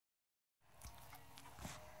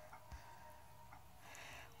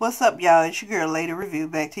What's up, y'all? It's your girl, Lady Review,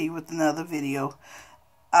 back to you with another video.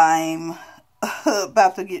 I'm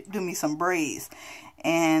about to do me some braids,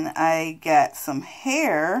 and I got some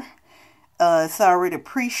hair. It's already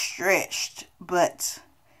pre-stretched, but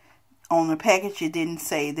on the package it didn't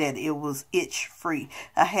say that it was itch-free.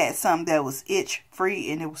 I had some that was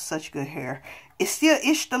itch-free, and it was such good hair. It still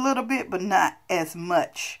itched a little bit, but not as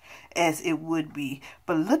much as it would be.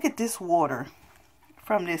 But look at this water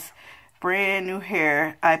from this brand new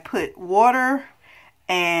hair. I put water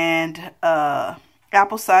and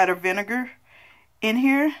apple cider vinegar in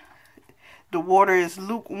here. The water is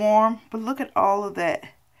lukewarm, but look at all of that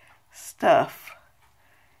stuff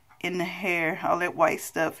in the hair. All that white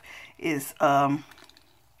stuff is the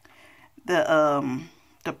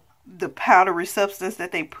powdery substance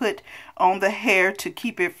that they put on the hair to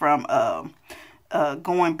keep it from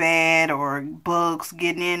going bad or bugs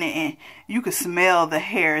getting in it. And you could smell the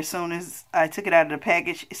hair as soon as I took it out of the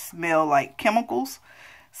package. It smelled like chemicals.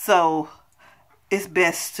 So it's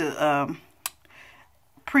best to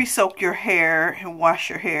pre-soak your hair and wash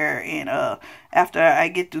your hair. And after I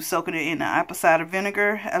get through soaking it in the apple cider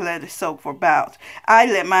vinegar, I let it soak for I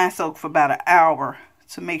let mine soak for about an hour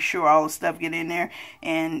to make sure all the stuff get in there.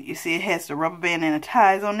 And you see it has the rubber band and the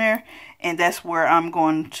ties on there, and that's where I'm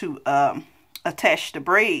going to attach the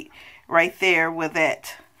braid, right there where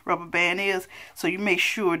that rubber band is. So you make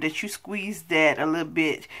sure that you squeeze that a little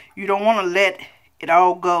bit. You don't want to let it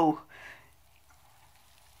all go.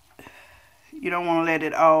 You don't want to let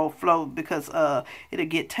it all float, because it'll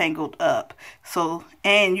get tangled up. So,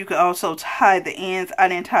 and you can also tie the ends. I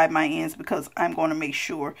didn't tie my ends because I'm going to make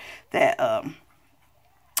sure that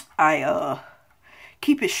I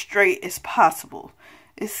keep it straight as possible.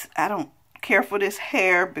 I don't care for this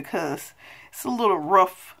hair because it's a little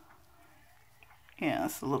rough. Yeah,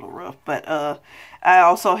 it's a little rough. But I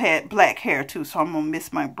also had black hair too, so I'm gonna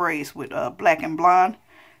mix my braids with black and blonde.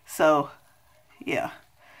 So yeah,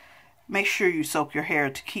 make sure you soak your hair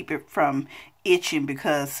to keep it from itching,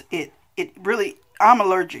 because it really, I'm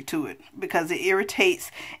allergic to it because it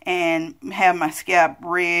irritates and have my scalp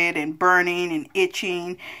red and burning and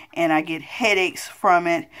itching, and I get headaches from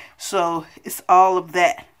it. So it's all of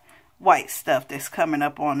that white stuff that's coming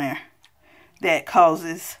up on there that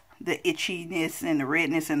causes the itchiness and the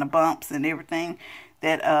redness and the bumps and everything.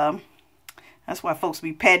 That's why folks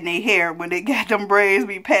be patting their hair when they got them braids,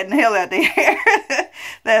 be patting the hell out their hair.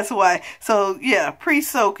 That's why. So yeah,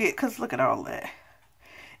 pre-soak it, because look at all that.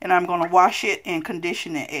 And I'm going to wash it and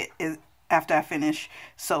condition it after I finish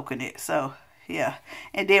soaking it. So yeah.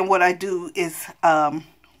 And then what I do is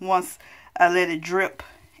once I let it drip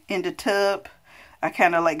in the tub, I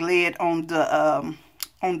kind of like lay it on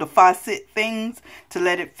the faucet things to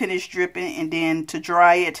let it finish dripping, and then to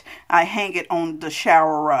dry it, I hang it on the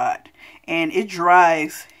shower rod, and it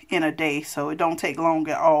dries in a day, so it don't take long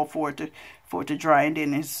at all for it to dry, and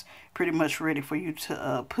then it's pretty much ready for you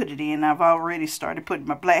to put it in. I've already started putting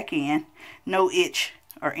my black in. No itch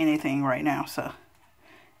or anything right now, so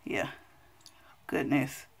yeah,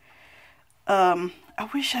 goodness. I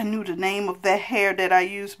wish I knew the name of that hair that I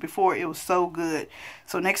used before. It was so good.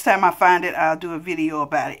 So next time I find it, I'll do a video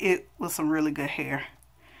about it. It was some really good hair.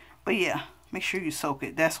 But yeah, make sure you soak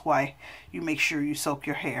it. That's why you make sure you soak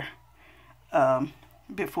your hair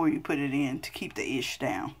before you put it in, to keep the itch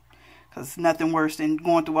down. Because nothing worse than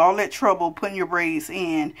going through all that trouble putting your braids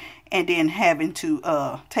in and then having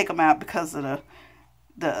to take them out because of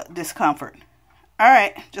the discomfort.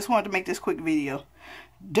 Alright, just wanted to make this quick video.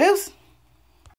 Deuce.